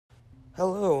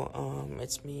Hello,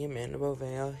 it's me, Amanda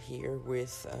Bovea, here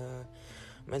with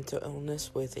mental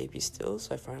illness with AP Stills.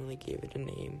 I finally gave it a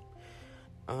name.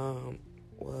 Um,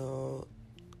 well,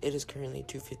 it is currently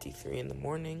 2:53 in the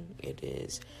morning. It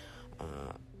is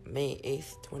May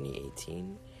 8th,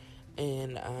 2018,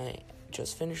 and I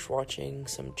just finished watching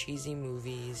some cheesy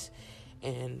movies,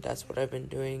 and that's what I've been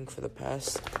doing for the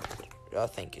past,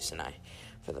 thank you, Sinai,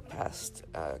 for the past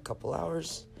couple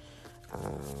hours.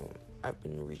 I've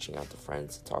been reaching out to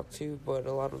friends to talk to, but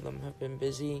a lot of them have been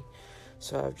busy,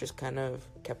 so I've just kind of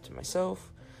kept to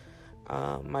myself.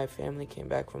 My family came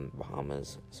back from the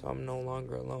Bahamas, so I'm no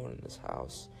longer alone in this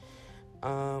house.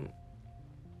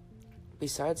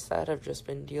 Besides that, I've just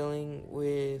been dealing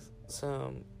with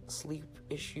some sleep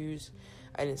issues.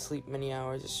 I didn't sleep many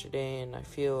hours yesterday, and I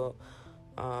feel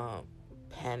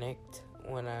panicked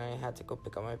when I had to go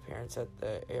pick up my parents at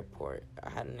the airport.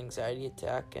 I had an anxiety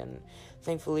attack, and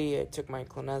thankfully I took my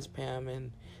clonazepam,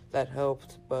 and that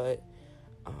helped, but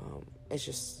it's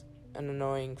just an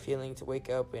annoying feeling to wake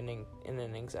up in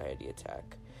an anxiety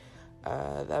attack.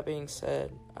 That being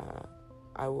said,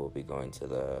 I will be going to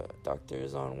the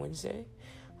doctor's on Wednesday.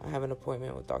 I have an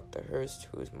appointment with Dr. Hurst,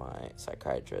 who is my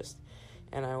psychiatrist,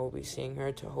 and I will be seeing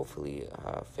her to hopefully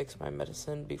fix my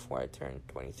medicine before I turn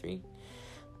 23.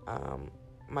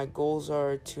 My goals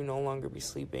are to no longer be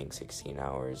sleeping 16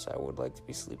 hours. I would like to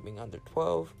be sleeping under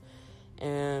 12,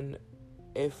 and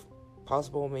if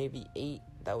possible, maybe 8.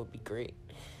 That would be great.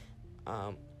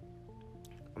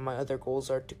 My other goals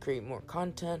are to create more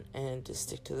content and to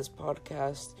stick to this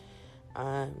podcast.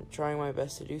 I'm trying my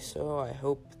best to do so. I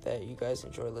hope that you guys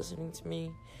enjoy listening to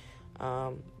me.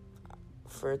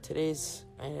 For today's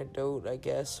anecdote, I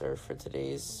guess, or for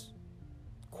today's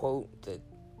quote that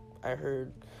I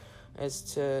heard, is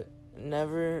to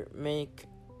never make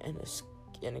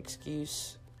an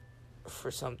excuse for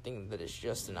something that is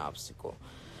just an obstacle.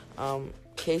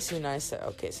 Casey Neistat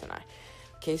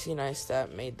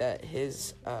made that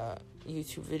his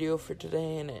YouTube video for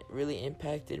today, and it really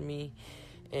impacted me.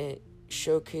 It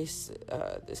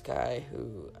showcased this guy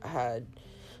who had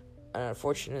an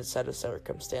unfortunate set of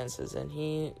circumstances, and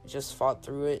he just fought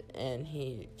through it, and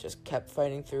he just kept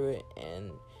fighting through it,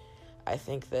 and I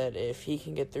think that if he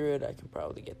can get through it, I can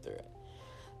probably get through it.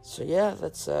 So yeah,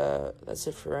 that's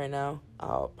it for right now.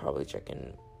 I'll probably check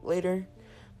in later,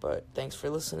 but thanks for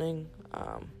listening.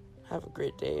 Have a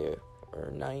great day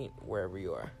or night wherever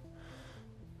you are.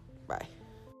 Bye.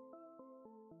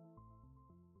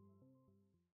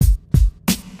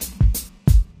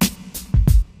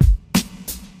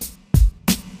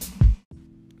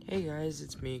 Hey guys,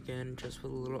 it's me again, just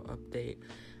with a little update.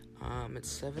 It's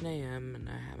 7 a.m. and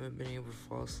I haven't been able to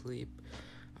fall asleep.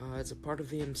 It's a part of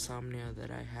the insomnia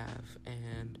that I have,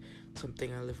 and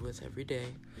something I live with every day.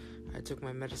 I took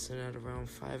my medicine at around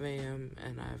 5 a.m.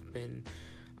 and I've been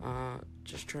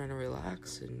just trying to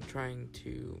relax and trying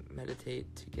to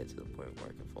meditate to get to the point where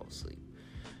I can fall asleep.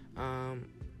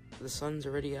 The sun's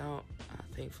already out.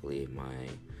 Thankfully, my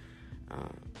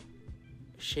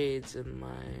shades and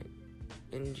my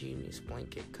ingenious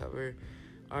blanket cover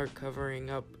are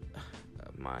covering up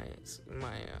my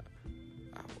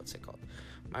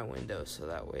my window, so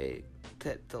that way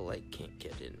that the light can't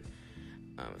get in.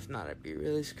 If not, I'd be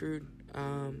really screwed.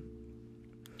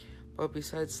 But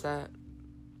besides that,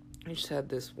 I just had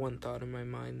this one thought in my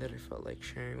mind that I felt like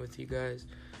sharing with you guys.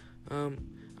 I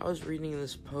was reading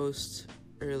this post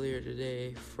earlier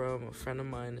today from a friend of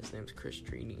mine. His name's Chris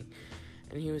Drini,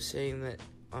 and he was saying that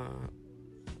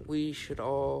we should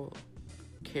all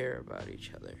care about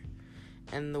each other.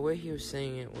 And the way he was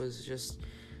saying it was just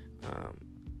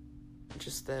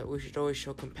that we should always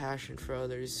show compassion for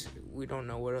others. We don't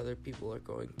know what other people are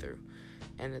going through.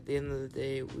 And at the end of the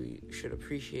day, we should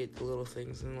appreciate the little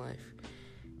things in life.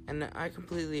 And I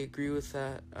completely agree with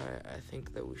that. I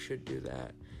think that we should do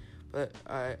that. But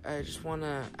I just want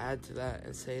to add to that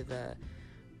and say that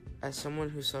as someone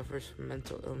who suffers from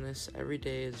mental illness, every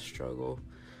day is a struggle.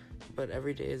 But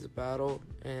every day is a battle,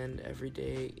 and every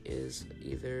day is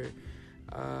either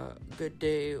a good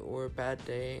day or a bad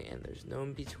day, and there's no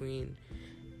in between.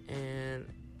 And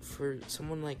for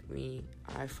someone like me,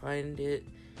 I find it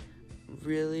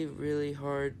really, really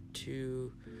hard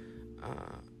to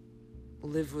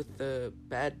live with the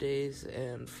bad days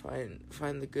and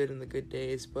find the good in the good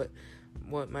days. But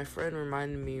what my friend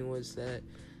reminded me was that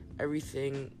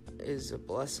everything is a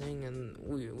blessing, and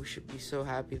we should be so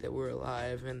happy that we're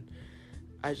alive. And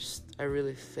I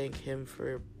really thank him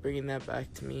for bringing that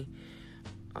back to me.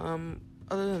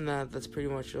 Other than that, that's pretty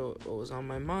much what was on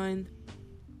my mind.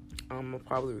 I'll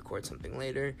probably record something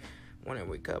later when I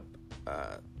wake up.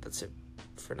 That's it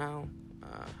for now.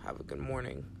 Have a good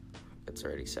morning It's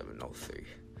already 7:03.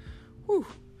 Whew.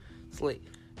 It's late.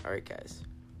 Alright, guys.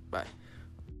 Bye.